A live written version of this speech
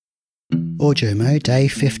Audio Mode Day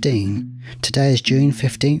 15. Today is June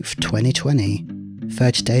 15th, 2020.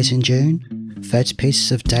 30 days in June, 30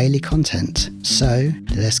 pieces of daily content. So,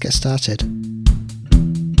 let's get started.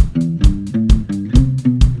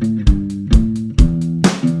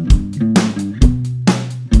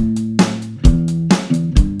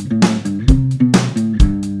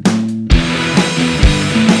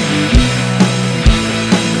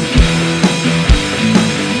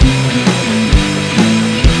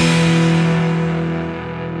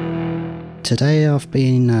 Today I've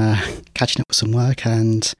been catching up with some work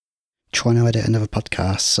and trying to edit another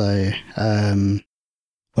podcast, so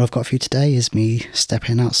what I've got for you today is me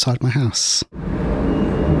stepping outside my house.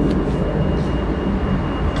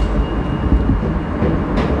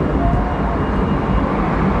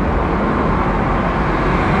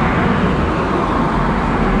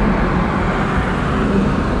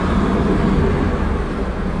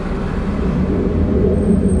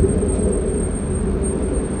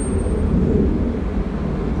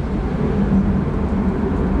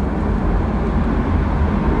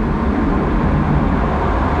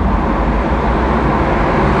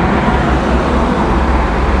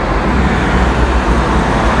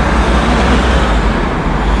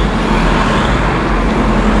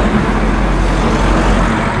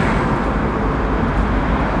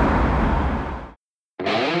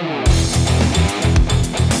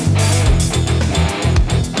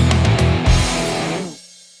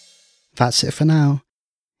 That's it for now.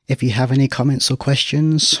 If you have any comments or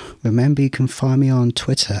questions, remember you can find me on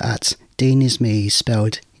Twitter at DeanIsme,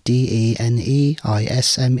 spelled DeneIsme.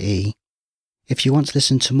 If you want to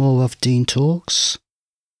listen to more of Dean Talks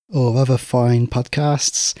or other fine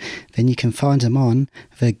podcasts, then you can find them on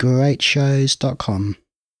thegreatshows.com.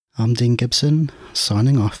 I'm Dean Gibson,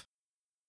 signing off.